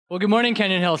Well, good morning,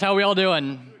 Canyon Hills. How are we all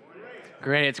doing?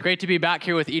 Great. It's great to be back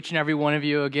here with each and every one of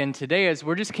you again today as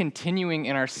we're just continuing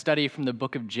in our study from the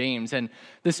book of James. And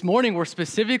this morning, we're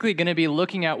specifically going to be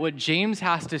looking at what James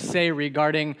has to say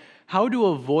regarding how to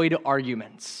avoid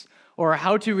arguments or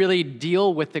how to really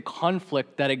deal with the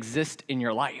conflict that exists in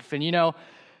your life. And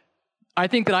I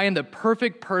think that I am the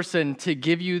perfect person to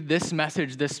give you this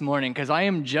message this morning because I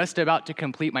am just about to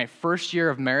complete my first year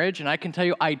of marriage, and I can tell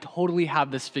you I totally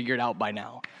have this figured out by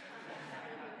now.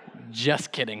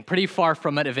 Just kidding. Pretty far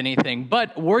from it, if anything.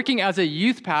 But working as a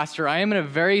youth pastor, I am in a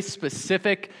very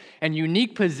specific and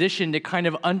unique position to kind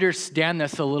of understand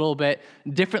this a little bit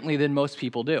differently than most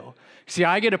people do. See,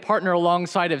 I get to partner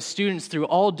alongside of students through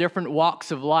all different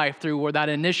walks of life, through where that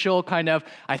initial kind of,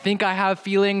 I think I have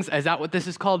feelings. Is that what this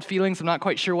is called, feelings? I'm not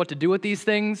quite sure what to do with these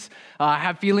things. I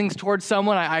have feelings towards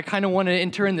someone. I kind of want to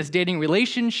enter in this dating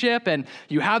relationship, and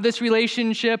you have this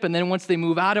relationship, and then once they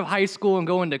move out of high school and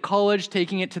go into college,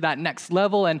 taking it to that next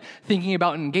level and thinking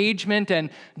about engagement and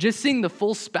just seeing the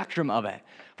full spectrum of it.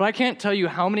 But I can't tell you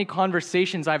how many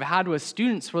conversations I've had with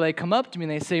students where they come up to me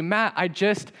and they say, Matt, I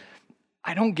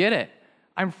don't get it.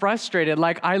 I'm frustrated.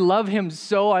 I love him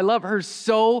so, I love her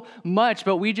so much,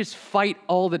 but we just fight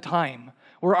all the time.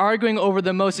 We're arguing over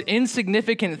the most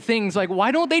insignificant things.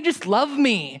 Why don't they just love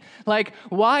me?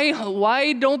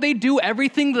 Why don't they do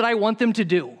everything that I want them to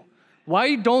do?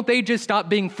 Why don't they just stop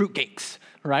being fruitcakes,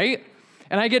 right?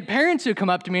 And I get parents who come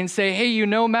up to me and say, hey,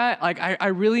 Matt, I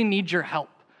really need your help.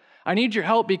 I need your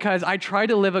help because I try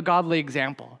to live a godly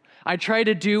example. I try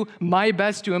to do my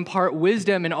best to impart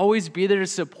wisdom and always be there to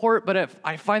support, but if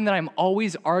I find that I'm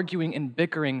always arguing and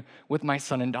bickering with my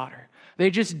son and daughter. They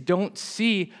just don't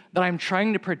see that I'm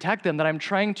trying to protect them, that I'm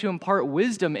trying to impart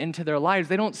wisdom into their lives.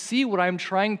 They don't see what I'm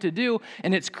trying to do,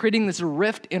 and it's creating this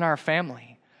rift in our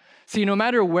family. See, no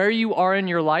matter where you are in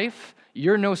your life,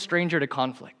 you're no stranger to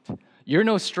conflict. You're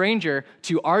no stranger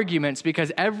to arguments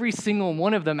because every single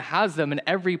one of them has them in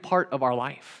every part of our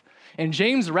life. And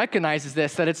James recognizes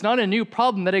this, that it's not a new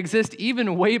problem that exists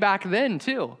even way back then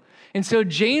too. And so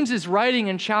James is writing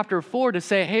in chapter 4 to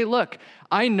say, hey, look,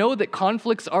 I know that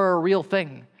conflicts are a real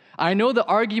thing. I know that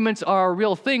arguments are a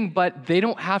real thing, but they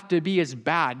don't have to be as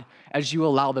bad as you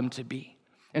allow them to be.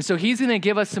 And so he's going to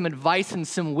give us some advice and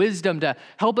some wisdom to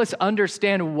help us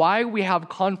understand why we have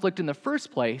conflict in the first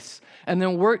place, and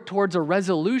then work towards a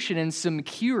resolution and some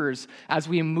cures as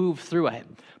we move through it.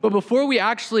 But before we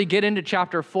actually get into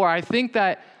chapter 4, I think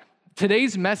that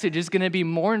today's message is going to be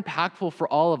more impactful for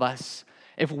all of us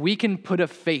if we can put a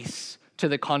face to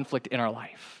the conflict in our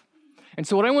life. And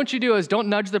so what I want you to do is don't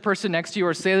nudge the person next to you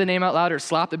or say the name out loud or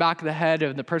slap the back of the head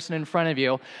of the person in front of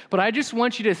you. But I just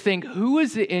want you to think, who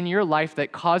is it in your life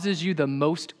that causes you the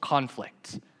most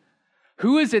conflict?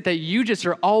 Who is it that you just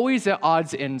are always at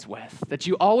odds ends with, that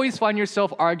you always find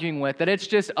yourself arguing with, that it's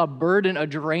just a burden, a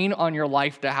drain on your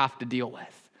life to have to deal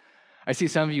with? I see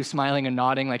some of you smiling and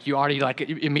nodding you already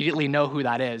immediately know who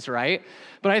that is, right?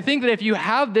 But I think that if you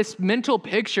have this mental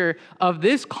picture of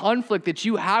this conflict that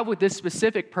you have with this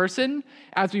specific person,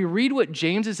 as we read what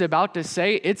James is about to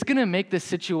say, it's going to make this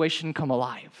situation come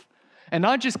alive. And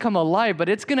not just come alive, but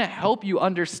it's going to help you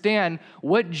understand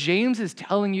what James is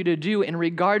telling you to do in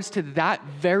regards to that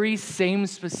very same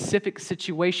specific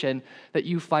situation that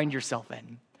you find yourself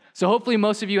in. So hopefully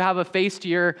most of you have a face to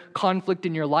your conflict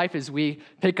in your life as we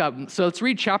pick up. So let's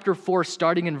read chapter 4,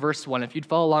 starting in verse 1, if you'd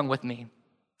follow along with me.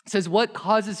 It says, what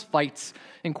causes fights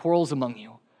and quarrels among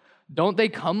you? Don't they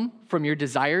come from your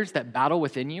desires that battle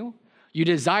within you? You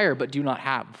desire but do not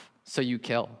have, so you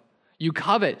kill. You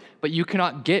covet, but you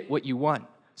cannot get what you want,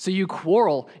 so you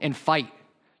quarrel and fight.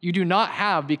 You do not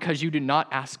have because you do not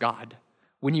ask God.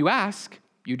 When you ask,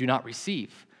 you do not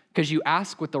receive, because you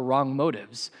ask with the wrong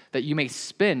motives, that you may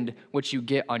spend what you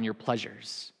get on your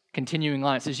pleasures. Continuing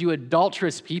on, it says, you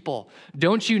adulterous people,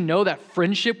 don't you know that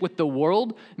friendship with the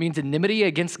world means enmity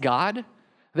against God?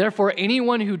 Therefore,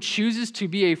 anyone who chooses to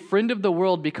be a friend of the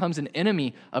world becomes an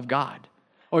enemy of God.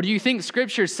 Or do you think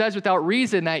Scripture says without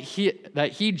reason that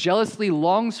he jealously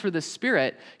longs for the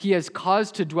Spirit he has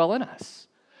caused to dwell in us?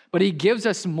 But he gives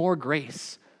us more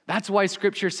grace. That's why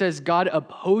Scripture says God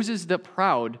opposes the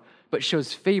proud, but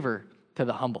shows favor to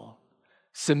the humble.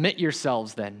 Submit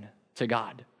yourselves then to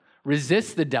God.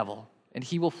 Resist the devil, and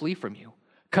he will flee from you.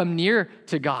 Come near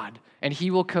to God, and he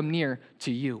will come near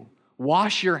to you.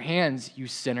 Wash your hands, you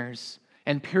sinners,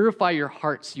 and purify your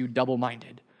hearts, you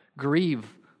double-minded. Grieve,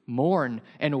 mourn,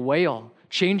 and wail.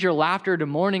 Change your laughter to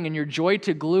mourning and your joy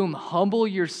to gloom. Humble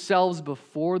yourselves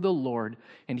before the Lord,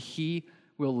 and he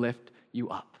will lift you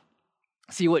up.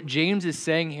 See, what James is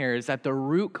saying here is that the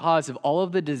root cause of all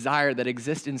of the desire that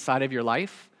exists inside of your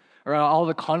life or all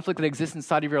the conflict that exists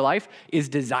inside of your life is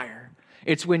desire.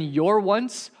 It's when your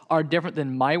wants are different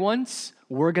than my wants,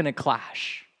 we're going to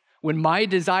clash. When my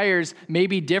desires may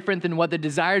be different than what the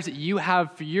desires that you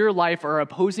have for your life are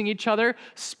opposing each other,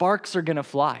 sparks are going to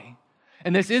fly.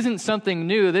 And this isn't something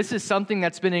new. This is something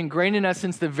that's been ingrained in us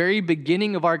since the very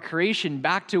beginning of our creation,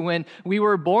 back to when we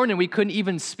were born and we couldn't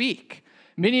even speak.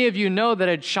 Many of you know that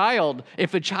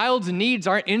if a child's needs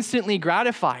aren't instantly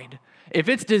gratified, if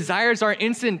its desires aren't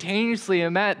instantaneously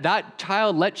met, that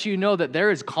child lets you know that there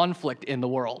is conflict in the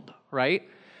world, right?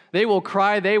 They will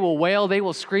cry, they will wail, they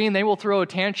will scream, they will throw a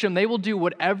tantrum, they will do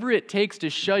whatever it takes to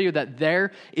show you that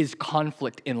there is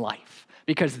conflict in life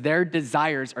because their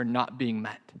desires are not being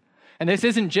met. And this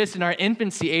isn't just in our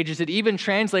infancy ages, it even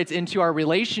translates into our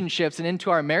relationships and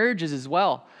into our marriages as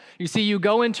well. You see, you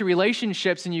go into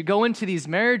relationships and you go into these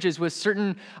marriages with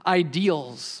certain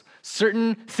ideals,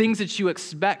 certain things that you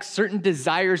expect, certain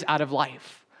desires out of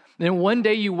life. And then one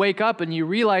day you wake up and you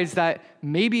realize that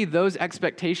maybe those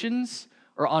expectations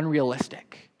are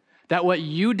unrealistic. That what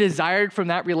you desired from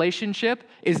that relationship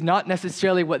is not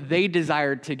necessarily what they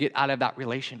desired to get out of that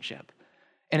relationship.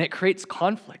 And it creates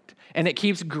conflict. And it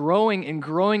keeps growing and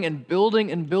growing and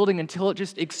building until it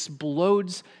just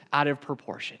explodes out of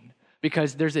proportion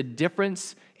because there's a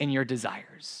difference in your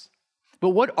desires.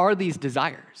 But what are these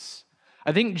desires?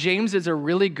 I think James does a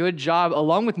really good job,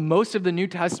 along with most of the New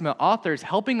Testament authors,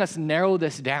 helping us narrow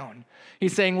this down.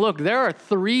 He's saying, look, there are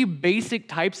 3 basic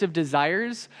types of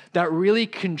desires that really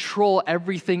control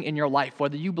everything in your life,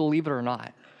 whether you believe it or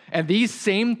not. And these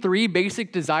same 3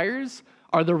 basic desires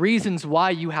are the reasons why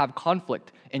you have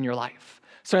conflict in your life.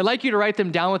 So I'd like you to write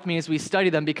them down with me as we study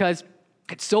them because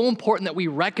it's so important that we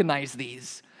recognize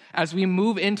these as we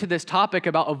move into this topic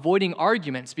about avoiding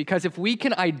arguments, because if we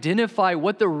can identify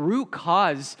what the root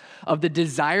cause of the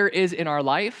desire is in our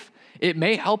life, it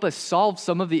may help us solve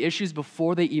some of the issues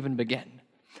before they even begin.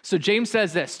 So James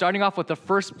says this, starting off with the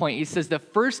first point, he says the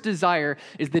first desire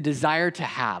is the desire to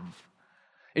have.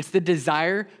 It's the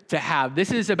desire to have.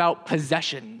 This is about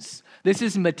possessions. This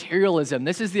is materialism.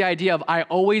 This is the idea of I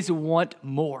always want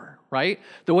more, right?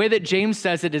 The way that James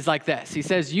says it is like this. He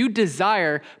says, you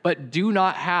desire, but do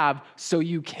not have, so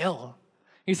you kill.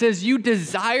 He says, you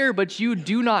desire, but you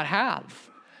do not have.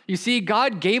 You see,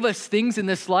 God gave us things in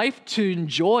this life to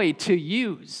enjoy, to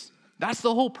use. That's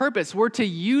the whole purpose. We're to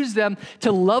use them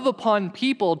to love upon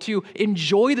people, to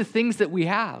enjoy the things that we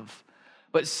have.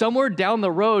 But somewhere down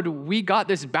the road, we got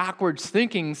this backwards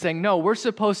thinking saying, no, we're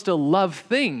supposed to love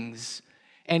things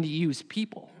and use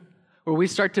people, where we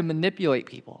start to manipulate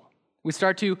people. We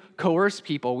start to coerce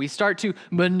people. We start to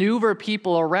maneuver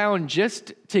people around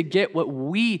just to get what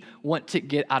we want to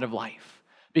get out of life.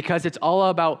 Because it's all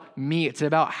about me. It's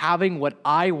about having what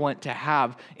I want to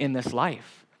have in this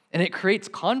life. And it creates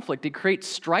conflict. It creates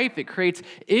strife. It creates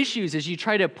issues as you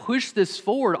try to push this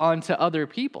forward onto other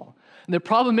people. And the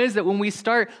problem is that when we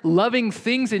start loving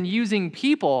things and using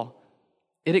people,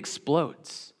 it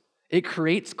explodes. It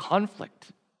creates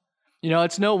conflict. You know,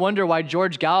 it's no wonder why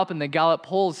George Gallup in the Gallup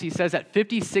polls, he says that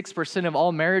 56% of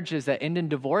all marriages that end in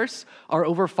divorce are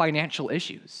over financial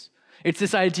issues. It's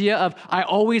this idea of I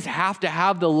always have to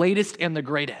have the latest and the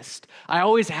greatest. I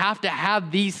always have to have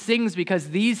these things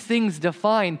because these things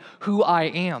define who I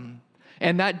am.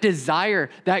 And that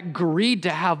desire, that greed to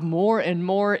have more and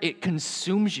more, it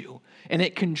consumes you. And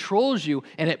it controls you,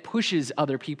 and it pushes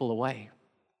other people away.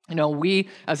 You know, we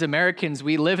as Americans,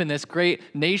 we live in this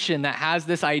great nation that has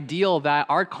this ideal that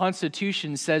our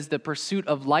Constitution says the pursuit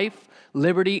of life,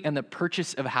 liberty, and the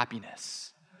purchase of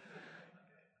happiness.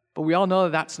 But we all know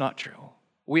that that's not true.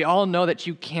 We all know that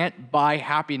you can't buy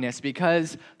happiness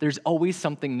because there's always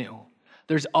something new.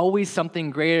 There's always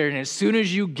something greater, and as soon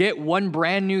as you get one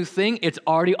brand new thing, it's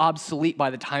already obsolete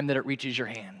by the time that it reaches your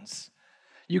hands.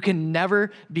 You can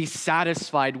never be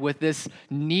satisfied with this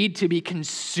need to be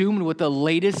consumed with the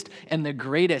latest and the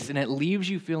greatest, and it leaves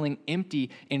you feeling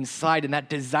empty inside, and that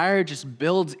desire just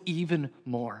builds even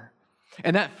more.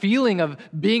 And that feeling of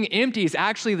being empty is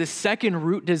actually the second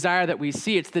root desire that we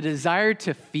see. It's the desire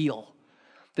to feel.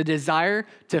 The desire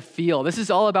to feel. This is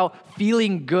all about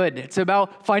feeling good. It's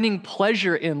about finding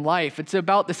pleasure in life. It's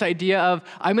about this idea of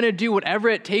I'm going to do whatever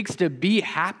it takes to be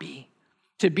happy,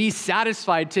 to be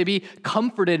satisfied, to be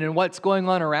comforted in what's going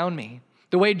on around me.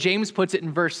 The way James puts it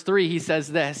in verse 3, he says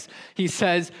this. He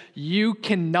says, you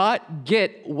cannot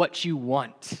get what you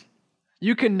want.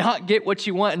 You cannot get what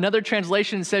you want. Another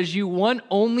translation says you want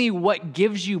only what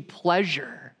gives you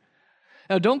pleasure.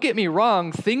 Now, don't get me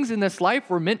wrong. Things in this life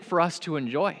were meant for us to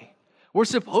enjoy. We're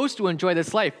supposed to enjoy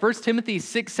this life. 1 Timothy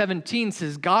 6:17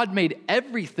 says God made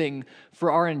everything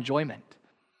for our enjoyment.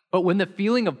 But when the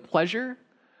feeling of pleasure,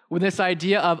 When this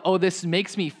idea of, oh, this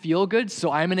makes me feel good, so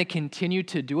I'm going to continue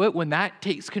to do it, when that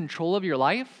takes control of your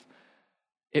life,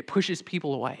 it pushes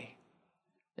people away.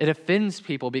 It offends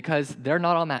people because they're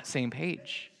not on that same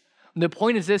page. And the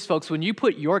point is this, folks, when you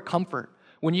put your comfort,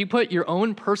 when you put your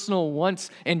own personal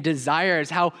wants and desires,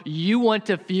 how you want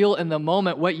to feel in the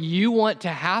moment, what you want to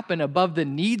happen above the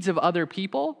needs of other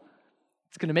people,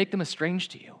 it's going to make them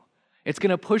estranged to you. It's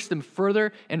going to push them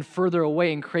further and further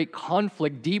away and create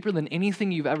conflict deeper than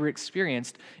anything you've ever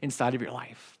experienced inside of your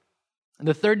life. And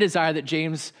the third desire that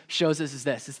James shows us is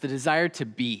this. It's the desire to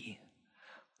be.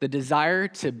 The desire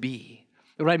to be.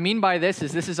 And what I mean by this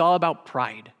is all about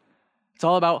pride. It's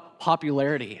all about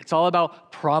popularity. It's all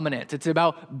about prominence. It's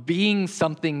about being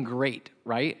something great,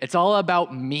 right? It's all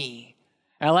about me.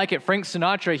 And I like it. Frank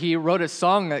Sinatra, he wrote a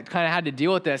song that kind of had to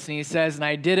deal with this, and he says, and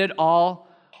I did it all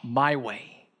my way.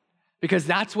 Because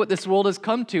that's what this world has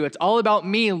come to. It's all about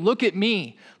me. Look at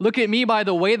me. Look at me by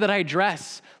the way that I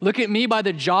dress. Look at me by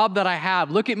the job that I have.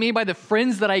 Look at me by the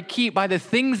friends that I keep, by the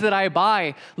things that I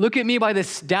buy. Look at me by the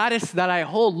status that I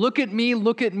hold. Look at me,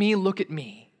 look at me, look at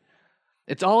me.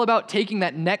 It's all about taking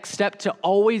that next step to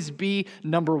always be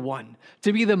number one,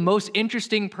 to be the most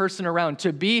interesting person around,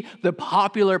 to be the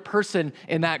popular person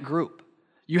in that group.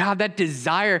 You have that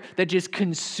desire that just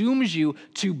consumes you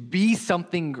to be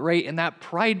something great, and that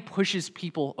pride pushes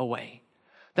people away.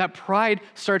 That pride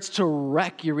starts to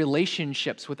wreck your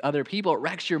relationships with other people. It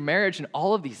wrecks your marriage and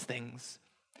all of these things.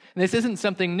 And this isn't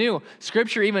something new.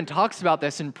 Scripture even talks about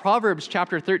this. In Proverbs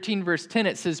chapter 13, verse 10,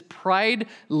 it says, pride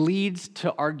leads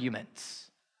to arguments.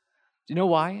 Do you know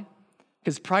why?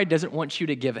 Because pride doesn't want you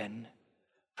to give in.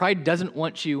 Pride doesn't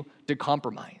want you to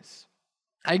compromise.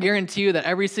 I guarantee you that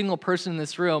every single person in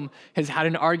this room has had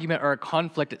an argument or a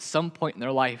conflict at some point in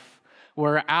their life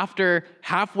where after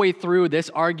halfway through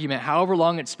this argument, however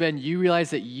long it's been, you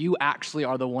realize that you actually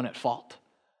are the one at fault.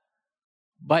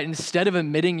 But instead of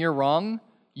admitting you're wrong,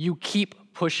 you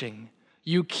keep pushing.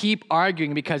 You keep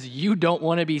arguing because you don't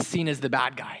want to be seen as the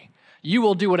bad guy. You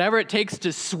will do whatever it takes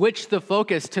to switch the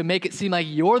focus to make it seem like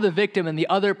you're the victim and the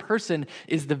other person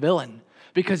is the villain,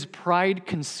 because pride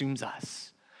consumes us.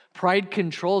 Pride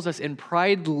controls us, and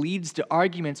pride leads to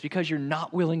arguments because you're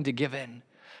not willing to give in.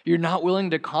 You're not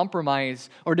willing to compromise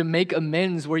or to make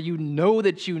amends where you know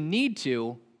that you need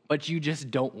to, but you just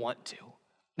don't want to.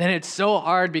 And it's so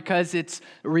hard because it's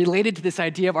related to this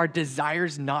idea of our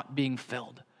desires not being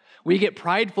filled. We get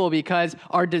prideful because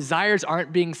our desires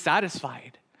aren't being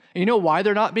satisfied. And you know why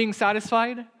they're not being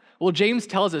satisfied? Well, James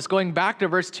tells us, going back to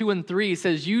verse 2 and 3, he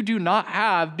says, you do not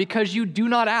have because you do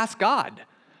not ask God.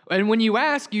 And when you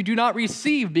ask, you do not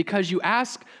receive because you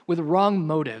ask with wrong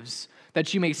motives,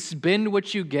 that you may spend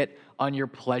what you get on your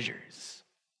pleasures.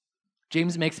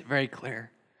 James makes it very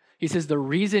clear. He says the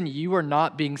reason you are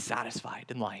not being satisfied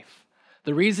in life,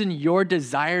 the reason your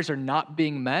desires are not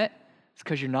being met is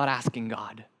because you're not asking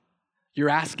God. You're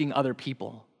asking other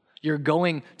people. You're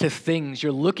going to things.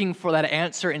 You're looking for that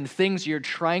answer in things. You're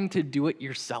trying to do it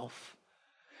yourself.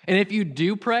 And if you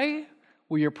do pray,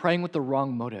 well, you're praying with the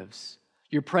wrong motives.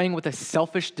 You're praying with a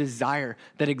selfish desire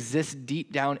that exists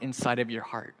deep down inside of your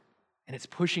heart, and it's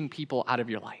pushing people out of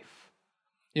your life.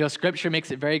 You know, Scripture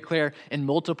makes it very clear in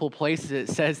multiple places. It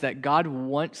says that God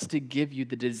wants to give you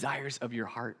the desires of your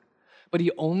heart, but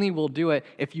he only will do it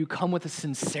if you come with a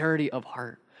sincerity of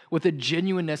heart, with a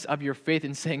genuineness of your faith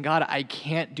and saying, God, I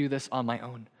can't do this on my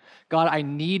own. God, I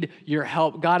need your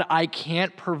help. God, I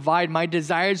can't provide. My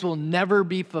desires will never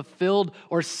be fulfilled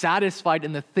or satisfied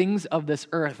in the things of this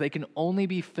earth. They can only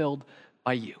be filled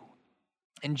by you.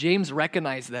 And James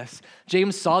recognized this.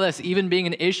 James saw this even being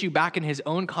an issue back in his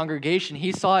own congregation.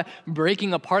 He saw it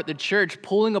breaking apart the church,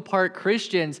 pulling apart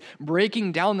Christians,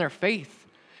 breaking down their faith.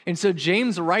 And so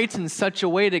James writes in such a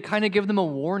way to kind of give them a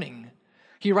warning.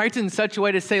 He writes in such a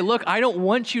way to say, look, I don't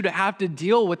want you to have to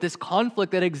deal with this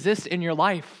conflict that exists in your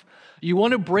life. You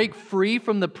want to break free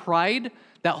from the pride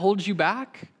that holds you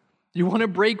back? You want to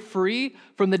break free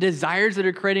from the desires that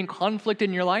are creating conflict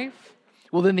in your life?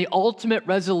 Well, then the ultimate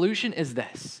resolution is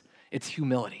this. It's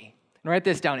humility. And write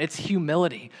this down. It's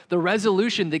humility. The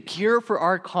resolution, the cure for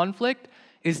our conflict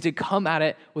is to come at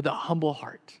it with a humble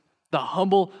heart, the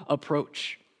humble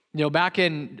approach. You know, back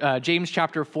in James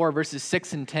chapter 4, verses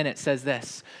 6 and 10, it says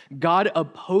this, God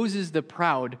opposes the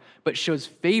proud, but shows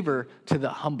favor to the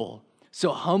humble.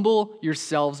 So humble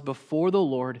yourselves before the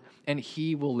Lord, and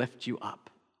he will lift you up.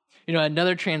 You know,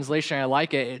 another translation, I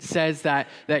like it. It says that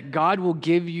God will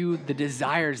give you the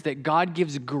desires, that God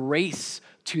gives grace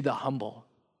to the humble.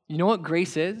 You know what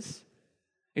grace is?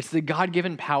 It's the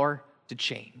God-given power to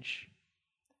change.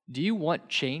 Do you want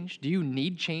change? Do you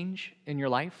need change in your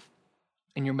life?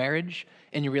 in your marriage,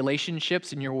 in your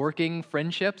relationships, in your working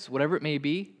friendships, whatever it may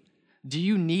be? Do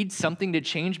you need something to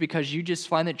change because you just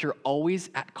find that you're always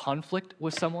at conflict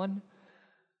with someone?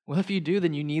 Well, if you do,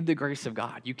 then you need the grace of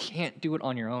God. You can't do it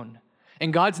on your own.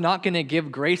 And God's not going to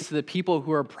give grace to the people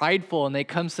who are prideful and they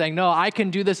come saying, no, I can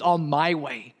do this all my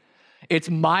way. It's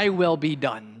my will be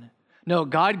done. No,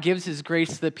 God gives his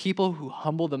grace to the people who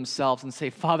humble themselves and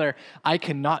say, Father, I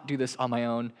cannot do this on my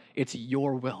own. It's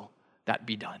your will that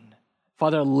be done.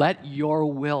 Father, let your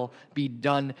will be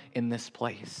done in this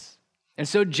place. And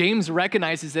so James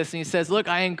recognizes this and he says, look,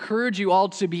 I encourage you all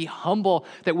to be humble,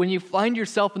 that when you find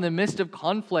yourself in the midst of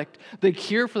conflict, the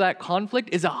cure for that conflict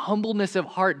is a humbleness of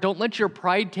heart. Don't let your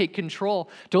pride take control.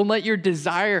 Don't let your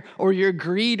desire or your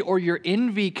greed or your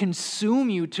envy consume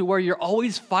you to where you're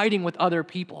always fighting with other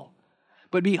people.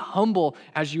 But be humble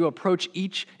as you approach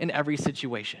each and every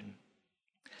situation.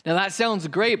 Now that sounds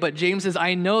great, but James says,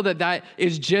 I know that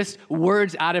is just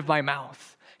words out of my mouth.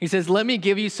 He says, let me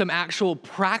give you some actual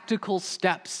practical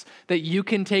steps that you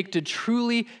can take to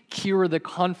truly cure the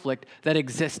conflict that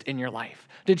exists in your life,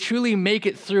 to truly make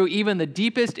it through even the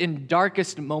deepest and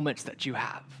darkest moments that you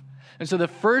have. And so the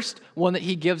first one that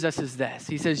he gives us is this.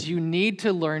 He says, you need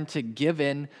to learn to give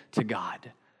in to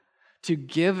God. To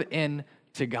give in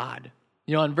to God.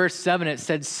 You know, in verse 7, it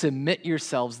said, submit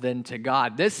yourselves then to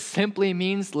God. This simply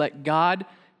means let God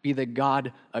be the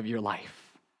God of your life.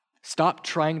 Stop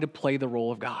trying to play the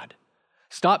role of God.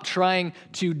 Stop trying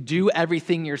to do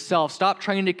everything yourself. Stop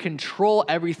trying to control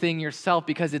everything yourself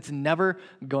because it's never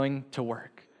going to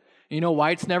work. You know why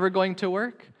it's never going to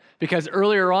work? Because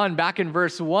earlier on, back in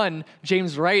verse 1,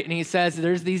 James writes and he says,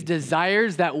 there's these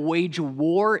desires that wage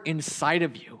war inside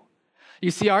of you. You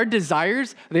see, our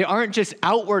desires, they aren't just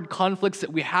outward conflicts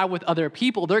that we have with other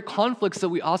people. They're conflicts that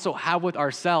we also have with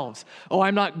ourselves. Oh,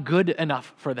 I'm not good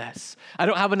enough for this. I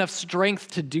don't have enough strength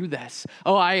to do this.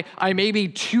 Oh, I may be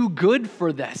too good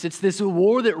for this. It's this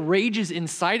war that rages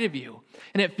inside of you.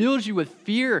 And it fills you with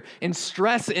fear and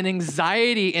stress and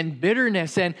anxiety and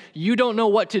bitterness. And you don't know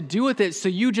what to do with it, so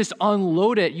you just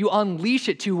unload it. You unleash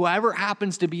it to whoever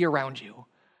happens to be around you.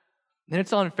 And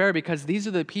it's unfair because these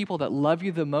are the people that love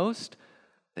you the most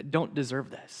that don't deserve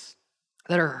this,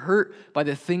 that are hurt by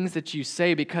the things that you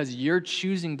say because you're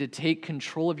choosing to take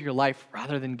control of your life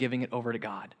rather than giving it over to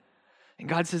God. And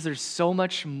God says there's so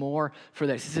much more for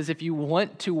this. He says if you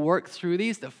want to work through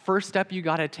these, the first step you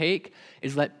got to take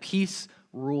is let peace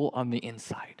rule on the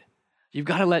inside. You've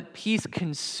got to let peace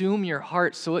consume your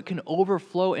heart so it can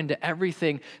overflow into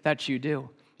everything that you do. You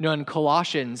know, in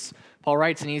Colossians, Paul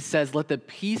writes and he says, let the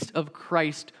peace of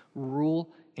Christ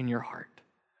rule in your heart.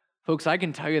 Folks, I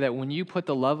can tell you that when you put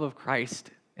the love of Christ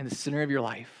in the center of your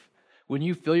life, when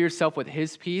you fill yourself with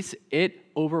his peace, it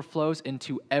overflows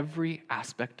into every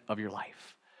aspect of your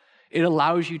life. It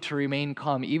allows you to remain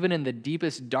calm, even in the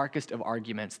deepest, darkest of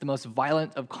arguments, the most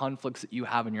violent of conflicts that you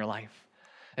have in your life.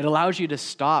 It allows you to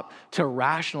stop, to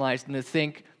rationalize, and to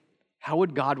think, how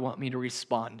would God want me to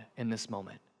respond in this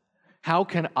moment? How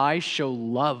can I show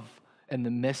love in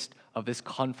the midst of this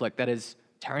conflict that is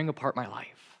tearing apart my life?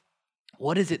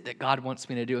 What is it that God wants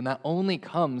me to do? And that only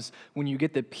comes when you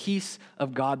get the peace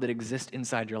of God that exists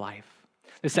inside your life.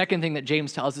 The second thing that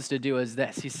James tells us to do is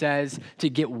this. He says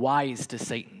to get wise to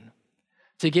Satan.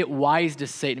 To get wise to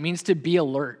Satan means to be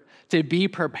alert, to be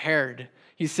prepared.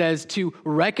 He says to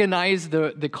recognize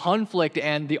the conflict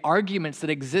and the arguments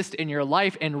that exist in your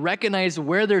life and recognize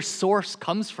where their source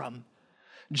comes from.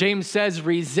 James says,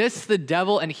 resist the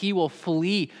devil and he will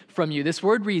flee from you. This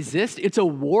word resist, it's a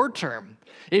war term.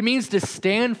 It means to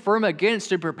stand firm against,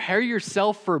 to prepare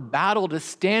yourself for battle, to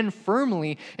stand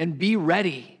firmly and be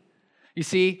ready. You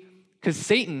see, because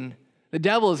Satan, the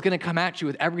devil, is going to come at you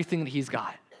with everything that he's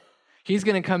got. He's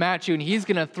going to come at you and he's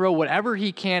going to throw whatever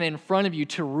he can in front of you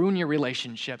to ruin your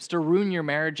relationships, to ruin your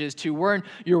marriages, to ruin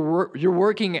your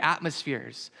working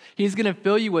atmospheres. He's going to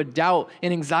fill you with doubt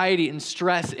and anxiety and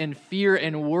stress and fear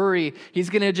and worry. He's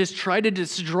going to just try to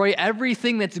destroy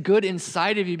everything that's good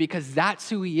inside of you because that's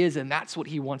who he is and that's what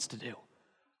he wants to do.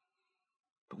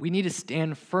 But we need to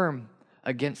stand firm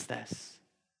against this.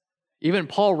 Even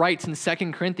Paul writes in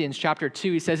 2 Corinthians chapter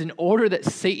 2, he says, in order that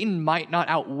Satan might not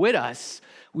outwit us,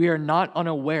 we are not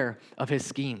unaware of his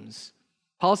schemes.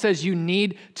 Paul says you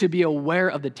need to be aware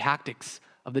of the tactics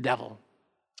of the devil.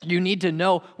 You need to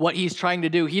know what he's trying to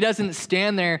do. He doesn't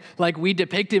stand there like we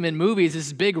depict him in movies,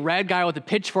 this big red guy with a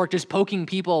pitchfork just poking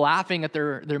people, laughing at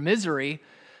their misery.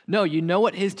 No, you know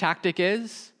what his tactic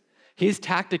is? His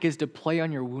tactic is to play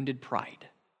on your wounded pride.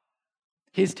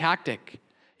 His tactic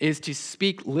is to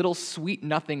speak little sweet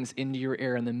nothings into your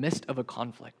ear in the midst of a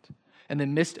conflict, in the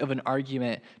midst of an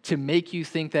argument, to make you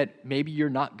think that maybe you're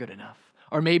not good enough,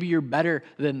 Or maybe you're better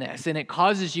than this, and it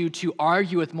causes you to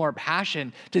argue with more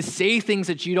passion, to say things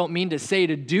that you don't mean to say,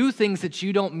 to do things that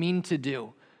you don't mean to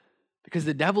do, because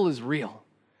the devil is real,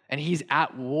 and he's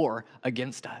at war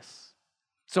against us.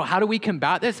 So how do we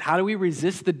combat this? How do we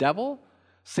resist the devil?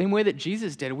 Same way that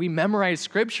Jesus did. We memorize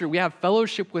scripture. We have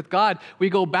fellowship with God. We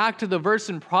go back to the verse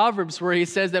in Proverbs where he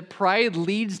says that pride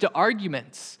leads to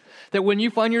arguments. That when you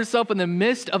find yourself in the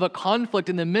midst of a conflict,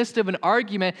 in the midst of an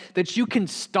argument, that you can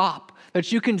stop,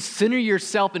 that you can center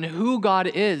yourself in who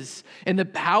God is, and the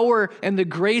power and the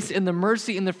grace and the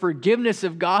mercy and the forgiveness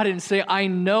of God, and say, I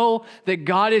know that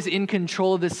God is in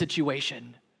control of this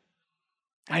situation.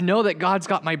 I know that God's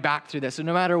got my back through this. So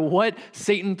no matter what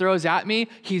Satan throws at me,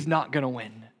 he's not going to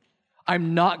win.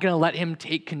 I'm not going to let him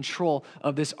take control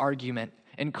of this argument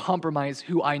and compromise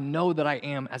who I know that I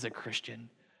am as a Christian.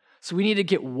 So we need to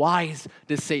get wise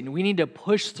to Satan. We need to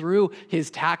push through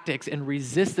his tactics and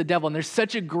resist the devil. And there's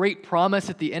such a great promise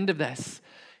at the end of this.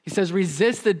 He says,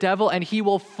 resist the devil and he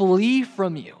will flee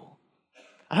from you.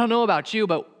 I don't know about you,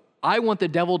 but I want the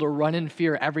devil to run in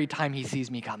fear every time he sees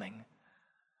me coming.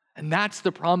 And that's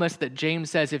the promise that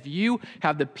James says, if you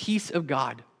have the peace of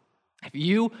God, if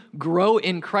you grow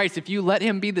in Christ, if you let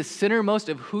him be the centermost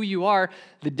of who you are,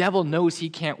 the devil knows he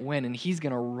can't win and he's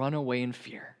going to run away in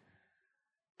fear.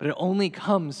 But it only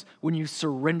comes when you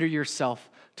surrender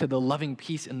yourself to the loving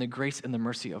peace and the grace and the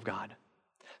mercy of God.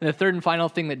 And the third and final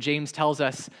thing that James tells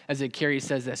us, as Carrie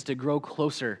says this, to grow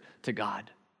closer to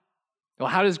God. Well,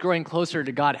 how does growing closer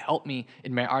to God help me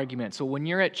in my argument? So when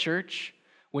you're at church,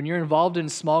 when you're involved in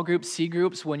small groups, C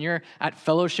groups, when you're at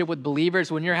fellowship with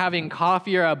believers, when you're having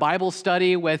coffee or a Bible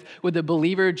study with a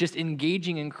believer just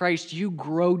engaging in Christ, you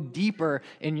grow deeper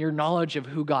in your knowledge of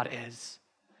who God is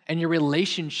and your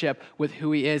relationship with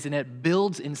who he is, and it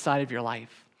builds inside of your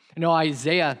life. You know,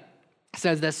 Isaiah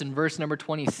says this in verse number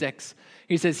 26.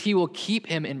 He says, he will keep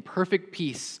him in perfect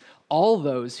peace, all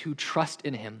those who trust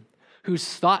in him, whose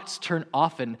thoughts turn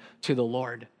often to the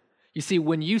Lord. You see,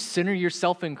 when you center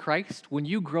yourself in Christ, when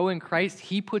you grow in Christ,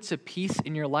 he puts a peace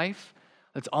in your life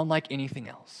that's unlike anything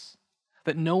else,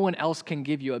 that no one else can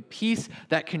give you, a peace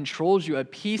that controls you, a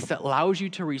peace that allows you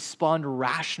to respond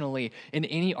rationally in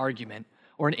any argument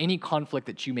or in any conflict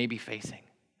that you may be facing.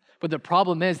 But the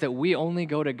problem is that we only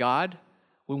go to God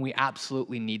when we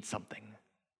absolutely need something.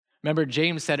 Remember,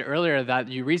 James said earlier that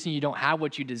the reason you don't have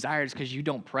what you desire is because you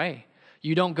don't pray.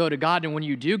 You don't go to God, and when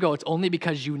you do go, it's only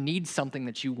because you need something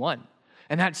that you want.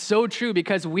 And that's so true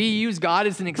because we use God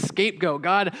as an scapegoat.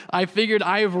 God, I figured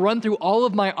I have run through all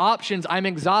of my options. I'm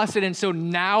exhausted, and so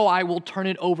now I will turn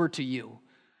it over to you.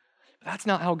 But that's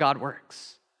not how God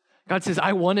works. God says,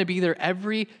 I want to be there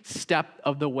every step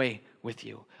of the way with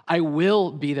you. I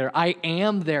will be there. I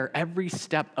am there every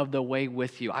step of the way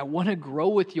with you. I want to grow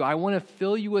with you. I want to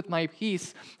fill you with my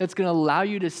peace that's going to allow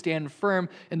you to stand firm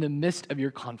in the midst of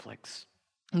your conflicts,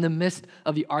 in the midst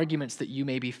of the arguments that you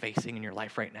may be facing in your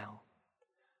life right now.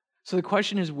 So the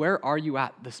question is, where are you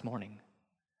at this morning?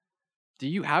 Do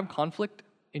you have conflict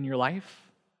in your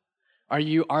life? Are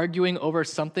you arguing over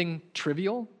something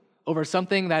trivial? Over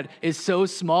something that is so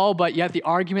small, but yet the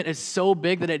argument is so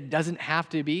big that it doesn't have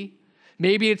to be?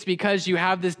 Maybe it's because you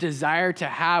have this desire to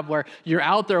have where you're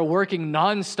out there working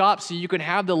nonstop so you can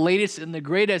have the latest and the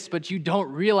greatest, but you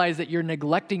don't realize that you're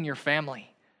neglecting your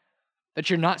family,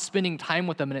 that you're not spending time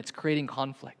with them, and it's creating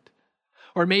conflict.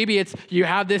 Or maybe it's you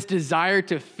have this desire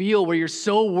to feel where you're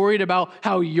so worried about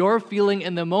how you're feeling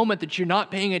in the moment that you're not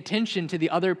paying attention to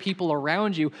the other people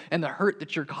around you and the hurt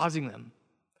that you're causing them.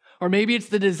 Or maybe it's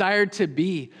the desire to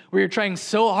be, where you're trying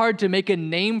so hard to make a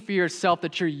name for yourself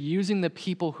that you're using the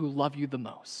people who love you the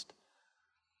most.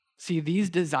 See, these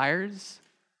desires,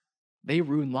 they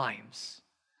ruin lives.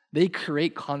 They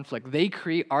create conflict. They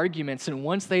create arguments. And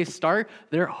once they start,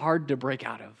 they're hard to break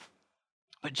out of.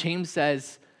 But James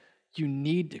says you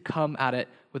need to come at it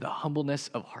with a humbleness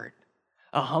of heart,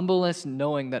 a humbleness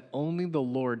knowing that only the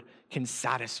Lord can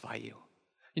satisfy you.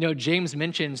 You know, James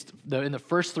mentions in the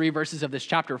first 3 verses of this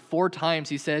chapter 4 times,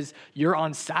 he says, you're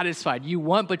unsatisfied. You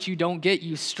want, but you don't get.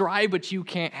 You strive, but you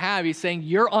can't have. He's saying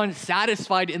you're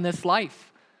unsatisfied in this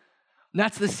life. And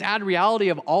that's the sad reality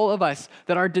of all of us,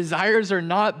 that our desires are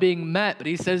not being met. But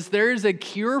he says there is a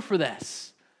cure for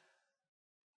this.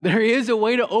 There is a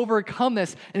way to overcome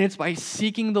this, and it's by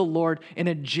seeking the Lord in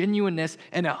a genuineness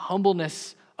and a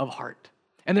humbleness of heart.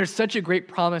 And there's such a great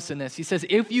promise in this. He says,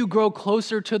 if you grow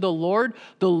closer to the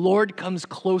Lord comes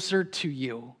closer to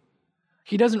you.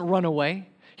 He doesn't run away.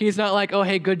 He's not like, oh,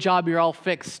 hey, good job, you're all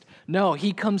fixed. No,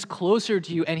 he comes closer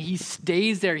to you and he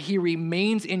stays there. He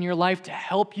remains in your life to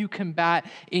help you combat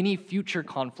any future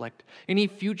conflict, any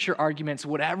future arguments,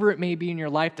 whatever it may be in your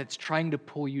life that's trying to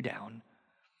pull you down.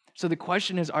 So the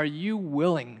question is, are you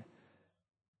willing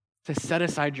to set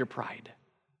aside your pride?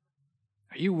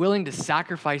 Are you willing to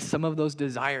sacrifice some of those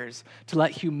desires to let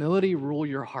humility rule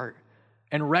your heart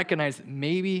and recognize that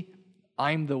maybe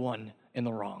I'm the one in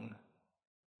the wrong?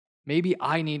 Maybe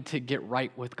I need to get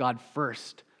right with God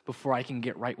first before I can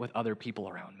get right with other people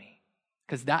around me.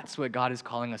 Because that's what God is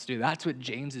calling us to do. That's what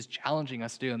James is challenging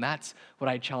us to do, and that's what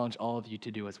I challenge all of you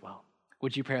to do as well.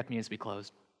 Would you pray with me as we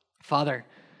close? Father,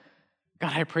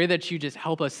 God, I pray that you just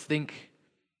help us think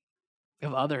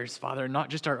of others, Father, not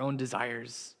just our own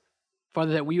desires.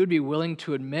 Father, that we would be willing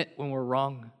to admit when we're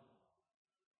wrong.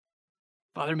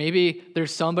 Father, maybe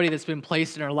there's somebody that's been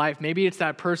placed in our life. Maybe it's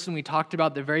that person we talked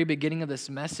about at the very beginning of this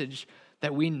message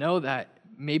that we know that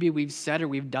maybe we've said or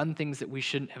we've done things that we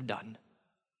shouldn't have done.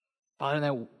 Father,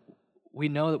 that we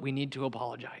know that we need to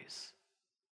apologize.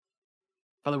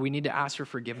 Father, we need to ask for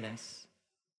forgiveness.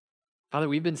 Father,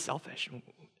 we've been selfish and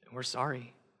we're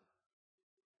sorry.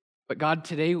 But God,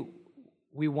 today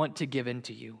we want to give in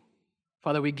to you.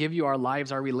 Father, we give you our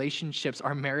lives, our relationships,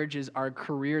 our marriages, our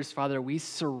careers. Father, we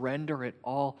surrender it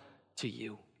all to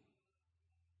you.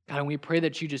 God, and we pray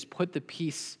that you just put the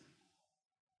peace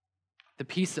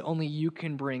that only you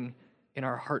can bring in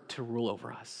our heart to rule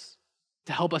over us,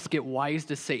 to help us get wise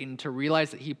to Satan, to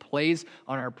realize that he plays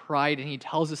on our pride and he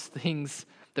tells us things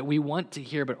that we want to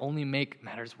hear but only make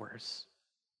matters worse.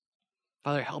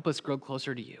 Father, help us grow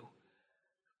closer to you,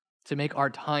 to make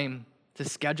our time, to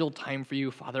schedule time for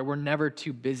you, Father. We're never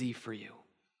too busy for you.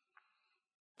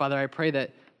 Father, I pray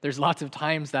that there's lots of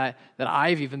times that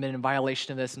I've even been in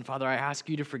violation of this, and Father, I ask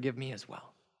you to forgive me as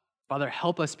well. Father,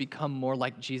 help us become more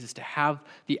like Jesus, to have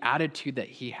the attitude that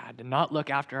he had, to not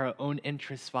look after our own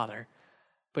interests, Father,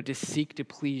 but to seek to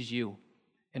please you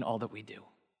in all that we do.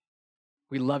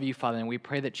 We love you, Father, and we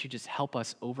pray that you just help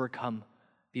us overcome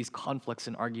these conflicts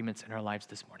and arguments in our lives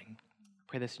this morning. I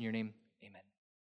pray this in your name.